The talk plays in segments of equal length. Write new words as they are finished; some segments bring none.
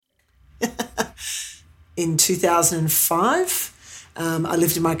in 2005. I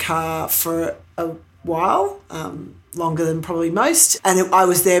lived in my car for a while, longer than probably most. And I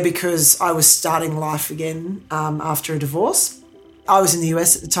was there because I was starting life again after a divorce. I was in the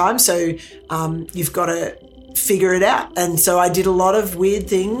US at the time, so you've got to figure it out. And so I did a lot of weird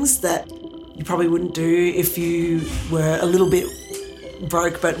things that you probably wouldn't do if you were a little bit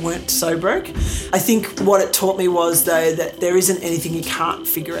broke but weren't so broke. I think what it taught me was, though, that there isn't anything you can't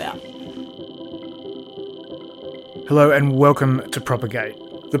figure out. Hello and welcome to Propagate,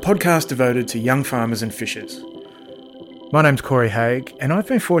 the podcast devoted to young farmers and fishers. My name's Corey Haig, and I've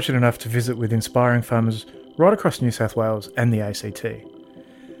been fortunate enough to visit with inspiring farmers right across New South Wales and the ACT.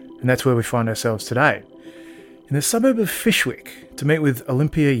 And that's where we find ourselves today, in the suburb of Fyshwick, to meet with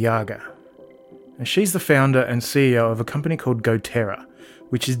Olympia Yaga. And she's the founder and CEO of a company called GoTerra,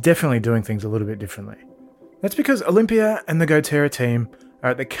 which is definitely doing things a little bit differently. That's because Olympia and the GoTerra team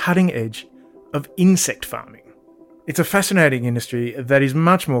are at the cutting edge of insect farming. It's a fascinating industry that is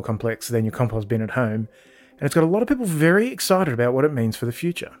much more complex than your compost bin at home, and it's got a lot of people very excited about what it means for the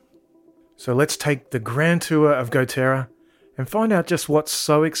future. So let's take the grand tour of GoTerra and find out just what's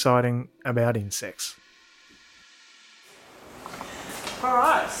so exciting about insects. All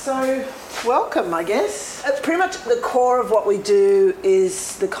right, so welcome, I guess. Pretty much the core of what we do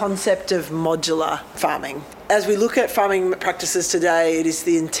is the concept of modular farming. As we look at farming practices today, it is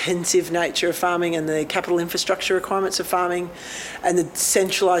the intensive nature of farming and the capital infrastructure requirements of farming and the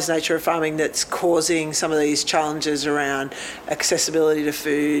centralised nature of farming that's causing some of these challenges around accessibility to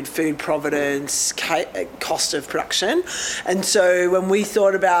food, food provenance, cost of production. And so when we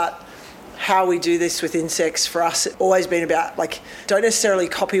thought about how we do this with insects, for us, it's always been about, don't necessarily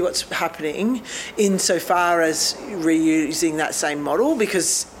copy what's happening insofar as reusing that same model,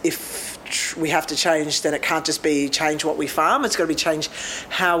 because if we have to change, then it can't just be change what we farm, it's got to be change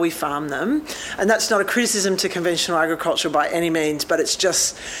how we farm them. And that's not a criticism to conventional agriculture by any means, but it's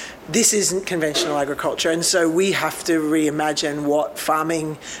just, this isn't conventional agriculture, and so we have to reimagine what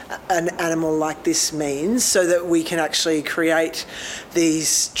farming an animal like this means so that we can actually create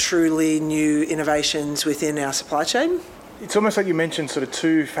these truly new innovations within our supply chain. It's almost like you mentioned sort of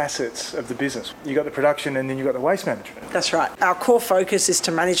two facets of the business. You got the production and then you got the waste management. That's right. Our core focus is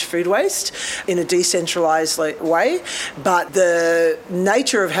to manage food waste in a decentralised way, but the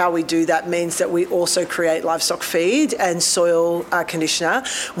nature of how we do that means that we also create livestock feed and soil conditioner,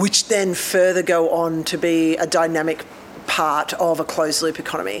 which then further go on to be a dynamic part of a closed loop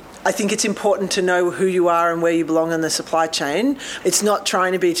economy. I think it's important to know who you are and where you belong in the supply chain. It's not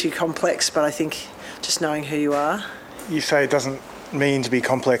trying to be too complex, but I think just knowing who you are. You say it doesn't mean to be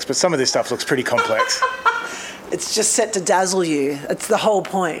complex, but some of this stuff looks pretty complex. It's just set to dazzle you. It's the whole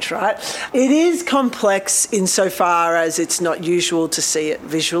point, right? It is complex insofar as it's not usual to see it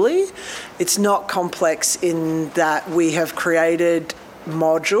visually. It's not complex in that we have created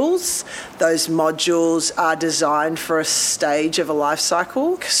modules. Those modules are designed for a stage of a life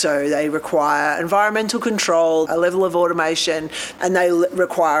cycle. So they require environmental control, a level of automation, and they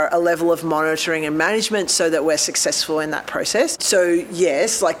require a level of monitoring and management so that we're successful in that process. So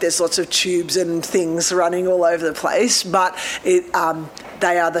yes, there's lots of tubes and things running all over the place, but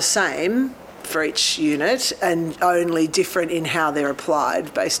they are the same for each unit and only different in how they're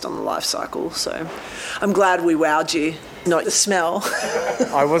applied based on the life cycle. So I'm glad we wowed you. Not the smell.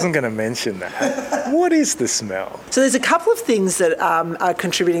 I wasn't going to mention that. What is the smell? So there's a couple of things that are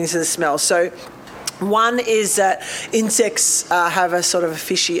contributing to the smell. So one is that insects have a sort of a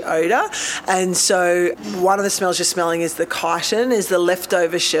fishy odour, and so one of the smells you're smelling is the chitin, is the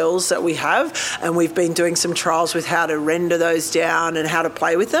leftover shells that we have, and we've been doing some trials with how to render those down and how to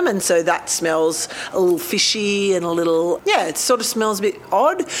play with them, and so that smells a little fishy and it sort of smells a bit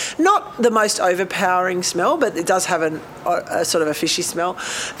odd. Not the most overpowering smell, but it does have a sort of a fishy smell.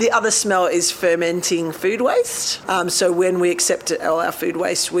 The other smell is fermenting food waste. So when we accept all our food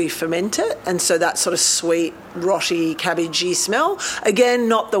waste, we ferment it, and so that sort of sweet, rotty, cabbagey smell. Again,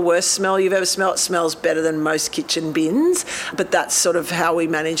 not the worst smell you've ever smelled. It smells better than most kitchen bins, but that's sort of how we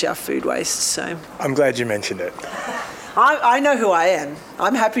manage our food waste. So I'm glad you mentioned it. I know who I am.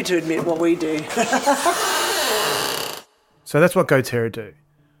 I'm happy to admit what we do. So that's what GoTerra do.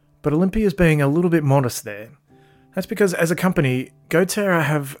 But Olympia's being a little bit modest there. That's because as a company, GoTerra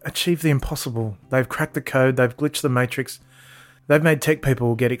have achieved the impossible. They've cracked the code, they've glitched the matrix. They've made tech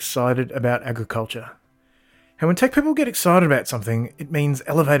people get excited about agriculture. And when tech people get excited about something, it means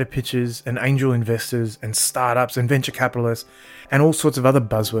elevator pitches and angel investors and startups and venture capitalists and all sorts of other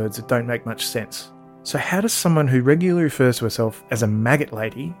buzzwords that don't make much sense. So how does someone who regularly refers to herself as a maggot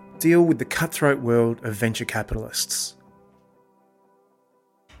lady deal with the cutthroat world of venture capitalists?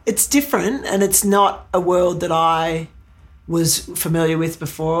 It's different, and it's not a world that I was familiar with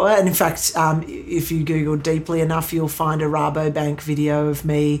before. And in fact, if you Google deeply enough, you'll find a Rabobank video of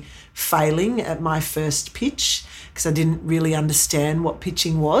me failing at my first pitch because I didn't really understand what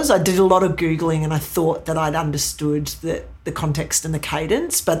pitching was. I did a lot of Googling and I thought that I'd understood the context and the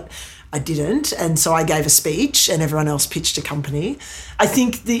cadence, but I didn't. And so I gave a speech and everyone else pitched a company. I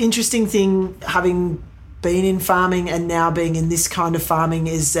think the interesting thing, having been in farming and now being in this kind of farming,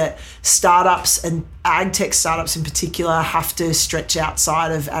 is that startups and ag tech startups in particular have to stretch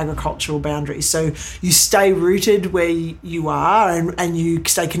outside of agricultural boundaries. So you stay rooted where you are and you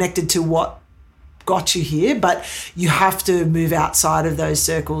stay connected to what got you here, but you have to move outside of those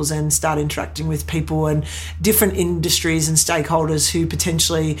circles and start interacting with people and different industries and stakeholders who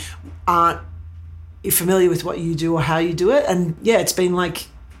potentially aren't familiar with what you do or how you do it. And yeah, it's been like,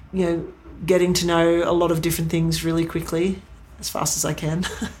 getting to know a lot of different things really quickly, as fast as I can.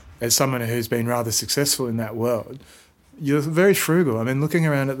 As someone who's been rather successful in that world, you're very frugal. I mean, looking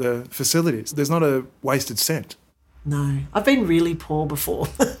around at the facilities, there's not a wasted cent. No, I've been really poor before.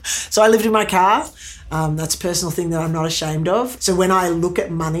 So I lived in my car. That's a personal thing that I'm not ashamed of. So when I look at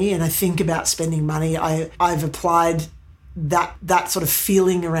money and I think about spending money, I've applied that sort of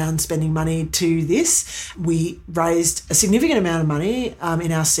feeling around spending money to this. We raised a significant amount of money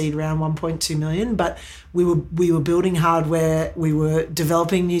in our seed round, 1.2 million, but we were building hardware, we were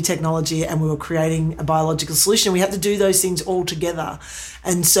developing new technology, and we were creating a biological solution. We had to do those things all together.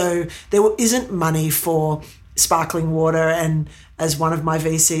 And so there isn't money for sparkling water, and as one of my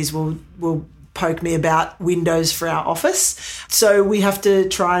VCs will poke me about, windows for our office. So we have to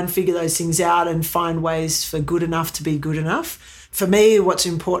try and figure those things out and find ways for good enough to be good enough. For me, what's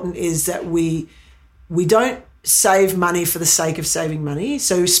important is that we don't save money for the sake of saving money.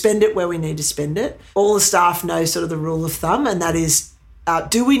 So spend it where we need to spend it. All the staff know sort of the rule of thumb, and that is,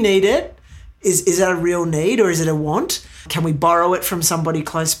 do we need it? Is that a real need or is it a want? Can we borrow it from somebody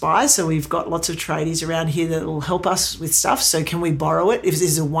close by? So we've got lots of tradies around here that will help us with stuff. So can we borrow it if this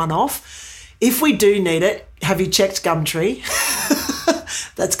is a one-off? If we do need it, have you checked Gumtree?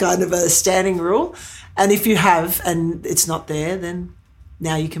 That's kind of a standing rule. And if you have and it's not there, then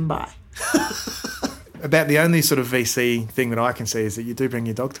now you can buy. About the only sort of VC thing that I can see is that you do bring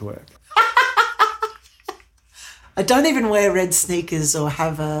your dog to work. I don't even wear red sneakers or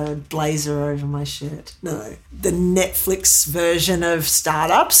have a blazer over my shirt. No. The Netflix version of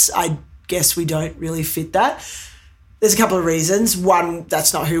startups, I guess we don't really fit that. There's a couple of reasons. One,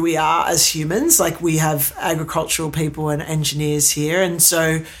 that's not who we are as humans. Like, we have agricultural people and engineers here, and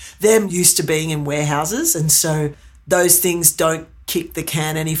so they're used to being in warehouses, and so those things don't kick the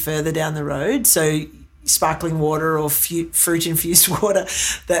can any further down the road. So sparkling water or fruit-infused water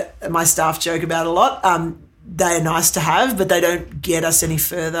that my staff joke about a lot, they're nice to have, but they don't get us any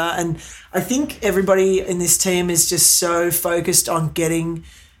further. And I think everybody in this team is just so focused on getting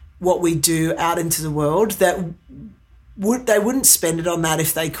what we do out into the world that they wouldn't spend it on that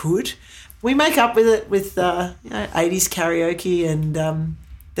if they could. We make up with it with 80s karaoke, and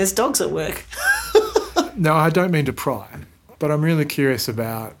there's dogs at work. No, I don't mean to pry, but I'm really curious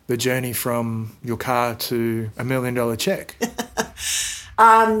about the journey from your car to $1 million check.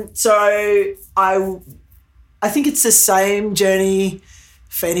 So I think it's the same journey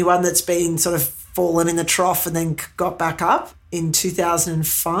for anyone that's been sort of fallen in the trough and then got back up. In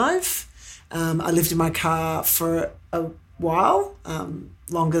 2005, I lived in my car for a while,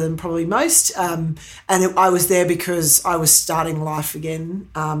 longer than probably most. I was there because I was starting life again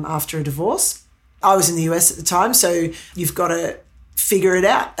after a divorce. I was in the US at the time, so you've got to figure it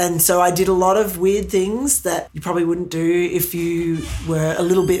out. And so I did a lot of weird things that you probably wouldn't do if you were a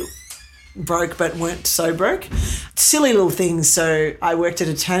little bit broke but weren't so broke. Silly little things. So I worked at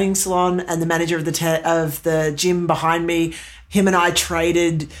a tanning salon, and the manager of the gym behind me, him and I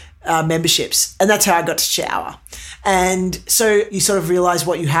traded memberships, and that's how I got to shower. And so you sort of realize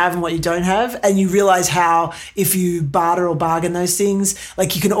what you have and what you don't have, and you realize how if you barter or bargain those things,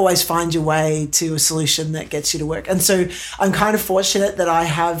 like, you can always find your way to a solution that gets you to work. And so I'm kind of fortunate that I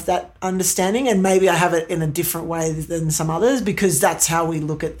have that understanding, and maybe I have it in a different way than some others, because that's how we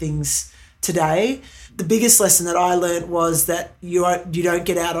look at things today. The biggest lesson that I learned was that you don't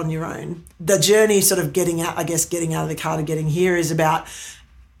get out on your own. The journey sort of getting out of the car to getting here is about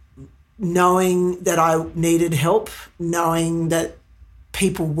knowing that I needed help, knowing that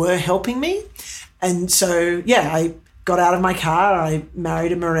people were helping me. And so, I got out of my car, I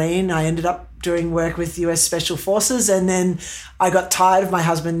married a Marine, I ended up doing work with US Special Forces, and then I got tired of my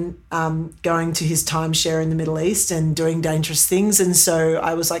husband going to his timeshare in the Middle East and doing dangerous things, and so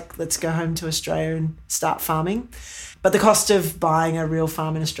I was like, let's go home to Australia and start farming. But the cost of buying a real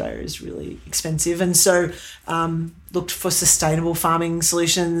farm in Australia is really expensive. And so looked for sustainable farming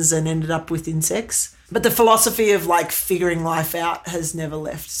solutions and ended up with insects. But the philosophy of like figuring life out has never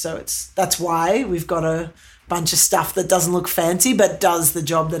left. So that's why we've got a bunch of stuff that doesn't look fancy but does the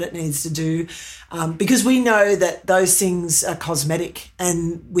job that it needs to do. Because we know that those things are cosmetic,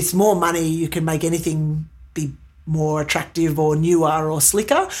 and with more money you can make anything be more attractive or newer or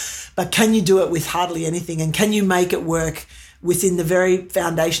slicker, but can you do it with hardly anything, and can you make it work within the very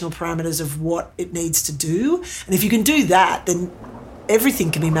foundational parameters of what it needs to do? And if you can do that, then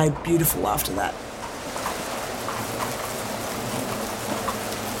everything can be made beautiful after that.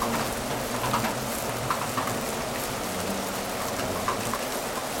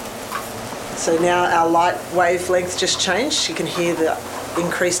 So now our light wavelength just changed. You can hear the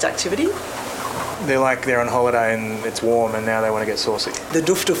increased activity. They're on holiday and it's warm and now they want to get saucy. The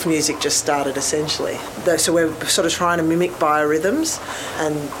doof-doof music just started essentially. So we're sort of trying to mimic biorhythms,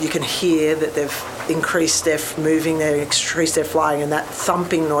 and you can hear that they've increased their moving, they've increased their flying, and that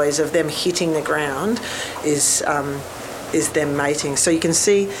thumping noise of them hitting the ground is them mating. So you can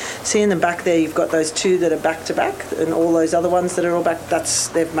see in the back there, you've got those two that are back to back, and all those other ones that are all back,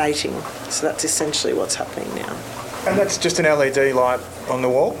 they're mating. So that's essentially what's happening now. And that's just an LED light on the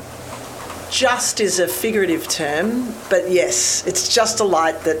wall? Just is a figurative term, but yes, it's just a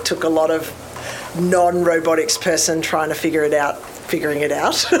light that took a lot of non-robotics person trying to figuring it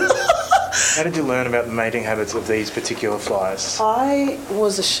out. How did you learn about the mating habits of these particular flies? I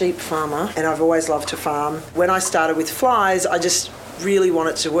was a sheep farmer and I've always loved to farm. When I started with flies, I just really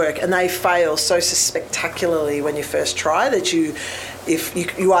wanted to work, and they fail so spectacularly when you first try that you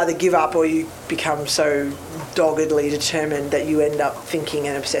either give up or you become so doggedly determined that you end up thinking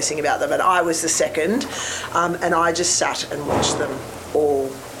and obsessing about them. And I was the second, and I just sat and watched them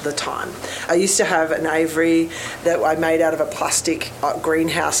all the time. I used to have an aviary that I made out of a plastic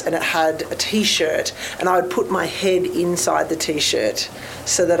greenhouse, and it had a t-shirt, and I would put my head inside the t-shirt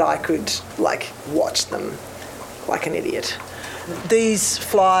so that I could watch them like an idiot. These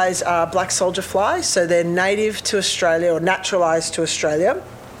flies are black soldier flies, so they're native to Australia or naturalised to Australia.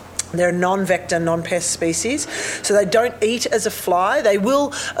 They're a non-vector, non-pest species, so they don't eat as a fly. They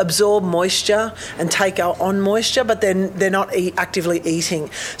will absorb moisture and take on moisture, but they're not actively eating.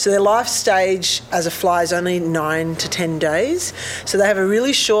 So their life stage as a fly is only 9 to 10 days. So they have a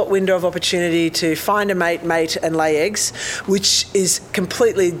really short window of opportunity to find a mate and lay eggs, which is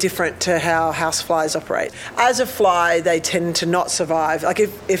completely different to how houseflies operate. As a fly, they tend to not survive. Like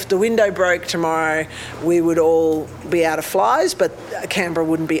if the window broke tomorrow, we would all be out of flies, but Canberra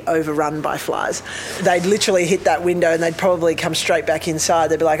wouldn't be overrun by flies. They'd literally hit that window and they'd probably come straight back inside.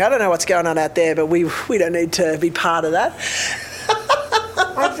 They'd be like, I don't know what's going on out there, but we don't need to be part of that.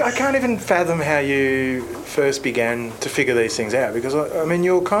 I can't even fathom how you first began to figure these things out, because, I mean,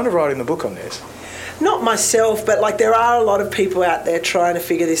 you're kind of writing the book on this. Not myself, but there are a lot of people out there trying to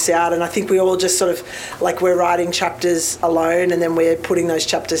figure this out, and I think we all just sort of we're writing chapters alone and then we're putting those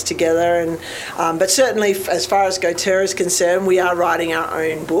chapters together. And but certainly as far as GoTerra is concerned, we are writing our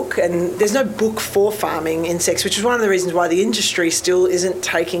own book, and there's no book for farming insects, which is one of the reasons why the industry still isn't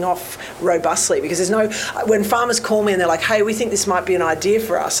taking off robustly, because there's no, when farmers call me and they're like, hey, we think this might be an idea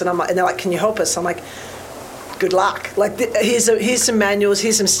for us, and they're like, can you help us? I'm like, good luck. Here's some manuals,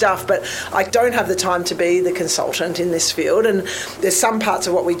 here's some stuff, but I don't have the time to be the consultant in this field. And there's some parts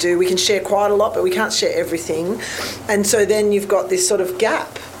of what we do, we can share quite a lot, but we can't share everything. And so then you've got this sort of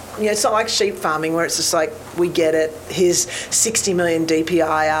gap. It's not like sheep farming where it's just like, we get it, here's 60 million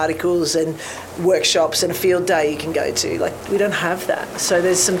DPI articles and workshops and a field day you can go to. We don't have that. So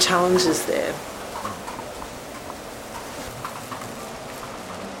there's some challenges there.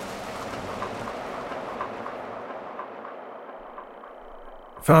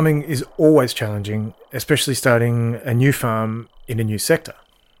 Farming is always challenging, especially starting a new farm in a new sector.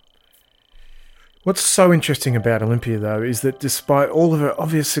 What's so interesting about Olympia, though, is that despite all of her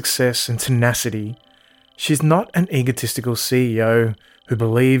obvious success and tenacity, she's not an egotistical CEO who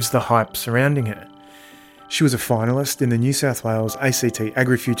believes the hype surrounding her. She was a finalist in the New South Wales ACT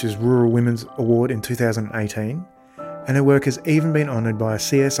AgriFutures Rural Women's Award in 2018, and her work has even been honoured by a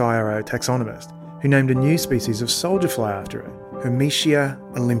CSIRO taxonomist who named a new species of soldier fly after her, Hermetia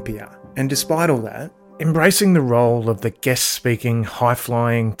olympia. And despite all that, embracing the role of the guest-speaking,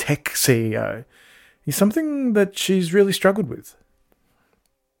 high-flying tech CEO is something that she's really struggled with.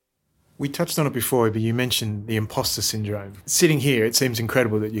 We touched on it before, but you mentioned the imposter syndrome. Sitting here, it seems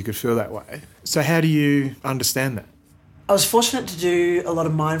incredible that you could feel that way. So how do you understand that? I was fortunate to do a lot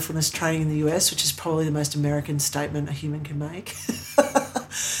of mindfulness training in the US, which is probably the most American statement a human can make.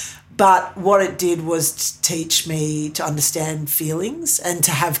 But what it did was teach me to understand feelings and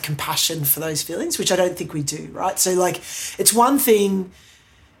to have compassion for those feelings, which I don't think we do, right? So, like, it's one thing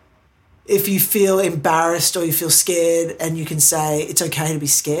if you feel embarrassed or you feel scared and you can say it's okay to be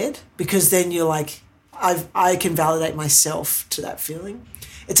scared, because then you're like, I can validate myself to that feeling.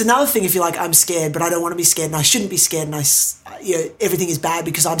 It's another thing if you're like, I'm scared, but I don't want to be scared and I shouldn't be scared and everything is bad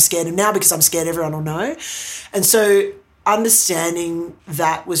because I'm scared, and now because I'm scared everyone will know. And so understanding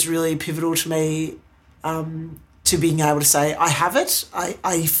that was really pivotal to me, to being able to say, I have it.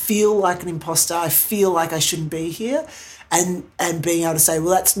 I feel like an imposter. I feel like I shouldn't be here. And being able to say,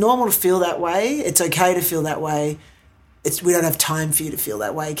 well, that's normal to feel that way. It's okay to feel that way. We don't have time for you to feel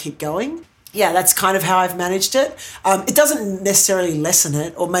that way. Keep going. Yeah, that's kind of how I've managed it. It doesn't necessarily lessen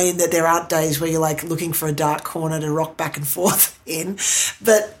it or mean that there aren't days where you're like looking for a dark corner to rock back and forth in.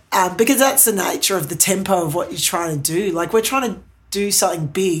 But because that's the nature of the tempo of what you're trying to do. Like, we're trying to do something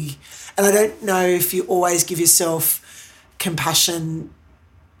big. And I don't know if you always give yourself compassion.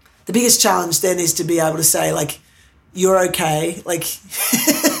 The biggest challenge then is to be able to say, like, you're okay. Like,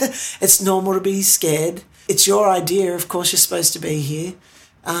 it's normal to be scared. It's your idea. Of course, you're supposed to be here.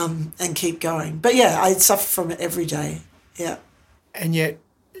 And keep going. But yeah, I suffer from it every day. Yeah. And yet,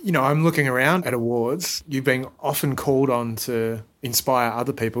 I'm looking around at awards. You've been often called on to inspire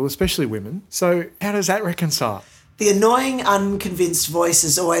other people, especially women. So how does that reconcile? The annoying, unconvinced voice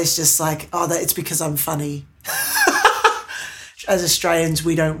is always just like, it's because I'm funny. As Australians,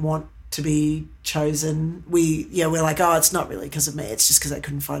 we don't want to be chosen. We're like, it's not really because of me. It's just because I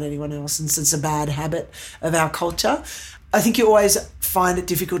couldn't find anyone else. And so it's a bad habit of our culture. I think you always find it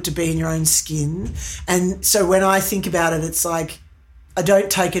difficult to be in your own skin. And so when I think about it, it's like, I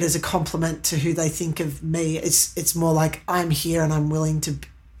don't take it as a compliment to who they think of me. It's more like, I'm here and I'm willing to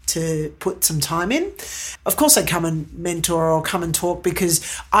put some time in. Of course, I come and mentor or come and talk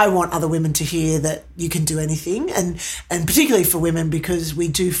because I want other women to hear that you can do anything. And particularly for women, because we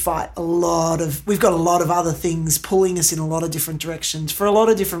do fight we've got a lot of other things pulling us in a lot of different directions for a lot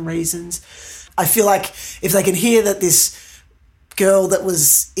of different reasons. I feel like if they can hear that this girl that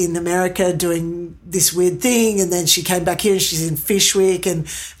was in America doing this weird thing and then she came back here and she's in Fishwick, and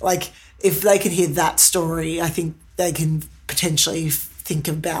like, if they can hear that story, I think they can potentially think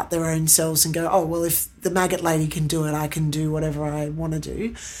about their own selves and go, oh, well, if the maggot lady can do it, I can do whatever I want to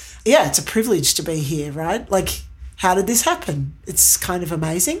do. Yeah, it's a privilege to be here, right? Like, how did this happen? It's kind of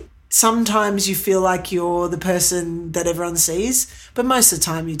amazing. Sometimes you feel like you're the person that everyone sees, but most of the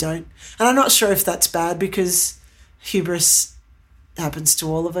time you don't. And I'm not sure if that's bad, because hubris happens to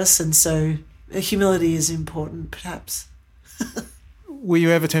all of us, and so humility is important, perhaps. Were you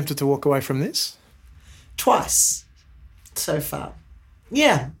ever tempted to walk away from this? Twice so far.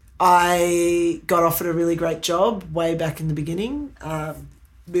 Yeah, I got offered a really great job way back in the beginning.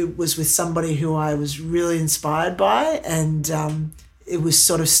 It was with somebody who I was really inspired by, and it was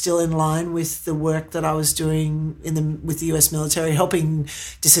sort of still in line with the work that I was doing with the US military, helping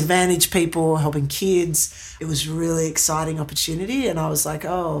disadvantaged people, helping kids. It was a really exciting opportunity, and I was like,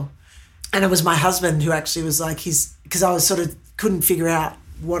 oh. And it was my husband who actually was like, because I was sort of couldn't figure out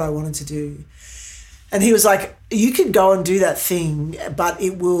what I wanted to do. And he was like, you could go and do that thing, but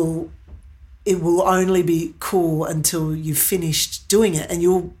it will only be cool until you've finished doing it, and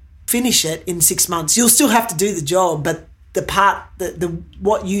you'll finish it in 6 months. You'll still have to do the job, but the part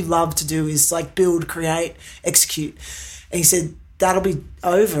what you love to do is like build, create, execute. And he said, that'll be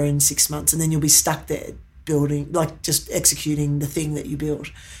over in 6 months, and then you'll be stuck there building, like just executing the thing that you built.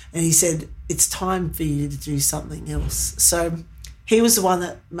 And he said, it's time for you to do something else. So he was the one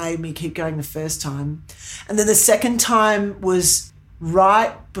that made me keep going the first time. And then the second time was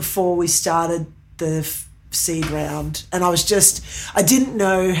right before we started the seed round. And I didn't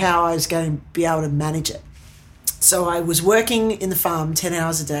know how I was going to be able to manage it. So I was working in the farm 10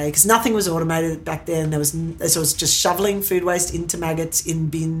 hours a day because nothing was automated back then. So I was just shoveling food waste into maggots in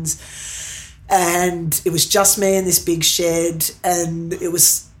bins. And it was just me in this big shed. And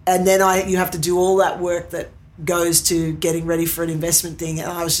then you have to do all that work that goes to getting ready for an investment thing. And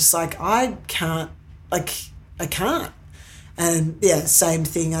I was just like, I can't. And yeah, same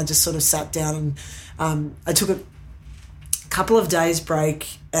thing. I just sort of sat down and I took a couple of days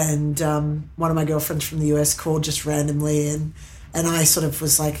break, and one of my girlfriends from the US called just randomly, and I sort of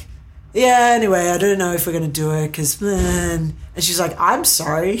was like, yeah, anyway, I don't know if we're going to do it because, and she's like, I'm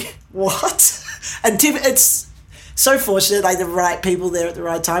sorry, what? And it's so fortunate, like the right people there at the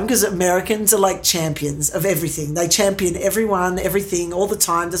right time, because Americans are like champions of everything. They champion everyone, everything, all the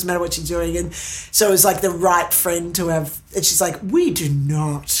time, doesn't matter what you're doing. And so it was like the right friend to have. And she's like, we do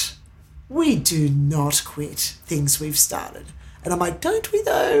not quit things we've started. And I'm like, don't we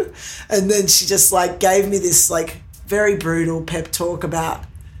though? And then she just like gave me this like very brutal pep talk about,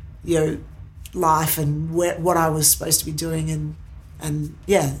 you know, life and what I was supposed to be doing. And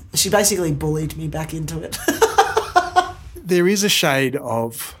yeah, she basically bullied me back into it. There is a shade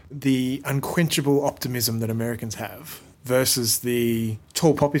of the unquenchable optimism that Americans have versus the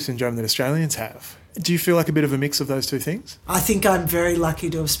tall poppy syndrome that Australians have. Do you feel like a bit of a mix of those two things? I think I'm very lucky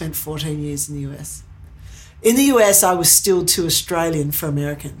to have spent 14 years in the US. In the US, I was still too Australian for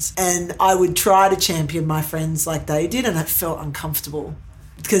Americans. And I would try to champion my friends like they did, and it felt uncomfortable.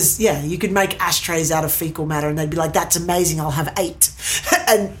 Because, yeah, you could make ashtrays out of fecal matter and they'd be like, that's amazing, I'll have 8.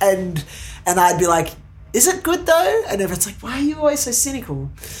 and I'd be like, is it good though? And everyone's like, why are you always so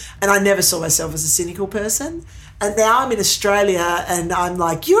cynical? And I never saw myself as a cynical person. And now I'm in Australia and I'm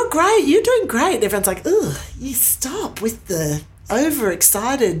like, you're great, you're doing great. And everyone's like, ugh, you stop with the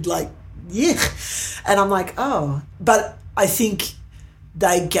overexcited, like, yeah. And I'm like, oh. But I think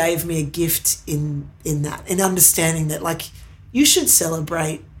they gave me a gift in that, in understanding that, like, you should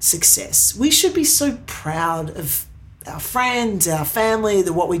celebrate success. We should be so proud of our friends, our family,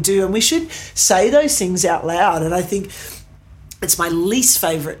 what we do, and we should say those things out loud. And I think it's my least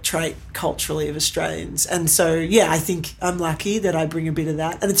favourite trait culturally of Australians. And so, yeah, I think I'm lucky that I bring a bit of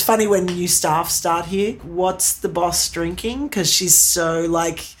that. And it's funny when new staff start here, what's the boss drinking? Because she's so,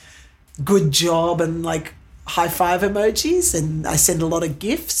 like, good job and, like, high five emojis. And I send a lot of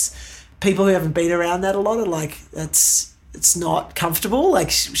gifts. People who haven't been around that a lot are like, it's not comfortable.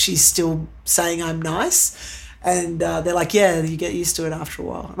 Like, she's still saying I'm nice. And they're like, yeah, you get used to it after a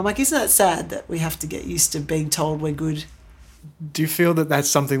while. And I'm like, isn't that sad that we have to get used to being told we're good? Do you feel that that's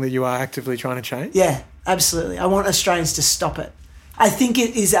something that you are actively trying to change? Yeah, absolutely. I want Australians to stop it. I think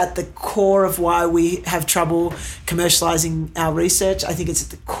it is at the core of why we have trouble commercialising our research. I think it's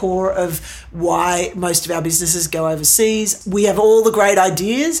at the core of why most of our businesses go overseas. We have all the great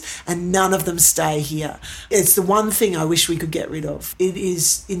ideas and none of them stay here. It's the one thing I wish we could get rid of. It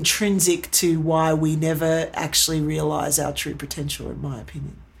is intrinsic to why we never actually realise our true potential, in my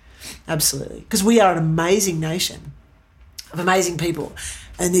opinion. Absolutely. Because we are an amazing nation of amazing people.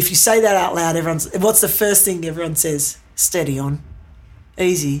 And if you say that out loud, what's the first thing everyone says? Steady on.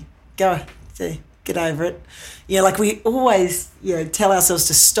 Easy. Go. Get over it. Yeah, like we always, tell ourselves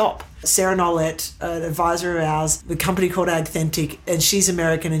to stop. Sarah Nolet, an advisor of ours, the company called Agthentic, and she's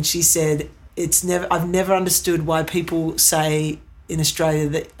American, and she said, I've never understood why people say in Australia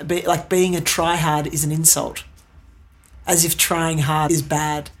that being a try-hard is an insult. As if trying hard is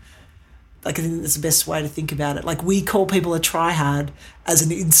bad. Like, I think that's the best way to think about it. Like, we call people a try-hard as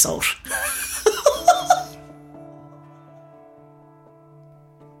an insult.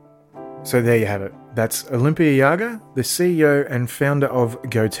 So there you have it. That's Olympia Yaga, the CEO and founder of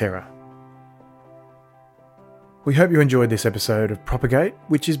GoTerra. We hope you enjoyed this episode of Propagate,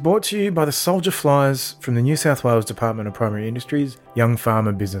 which is brought to you by the Soldier Flies from the New South Wales Department of Primary Industries Young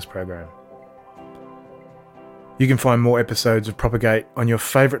Farmer Business Program. You can find more episodes of Propagate on your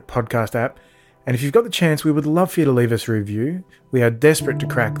favourite podcast app, and if you've got the chance, we would love for you to leave us a review. We are desperate to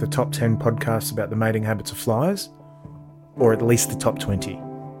crack the top 10 podcasts about the mating habits of flies, or at least the top 20.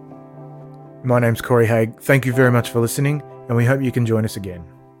 My name's Corey Haig. Thank you very much for listening, and we hope you can join us again.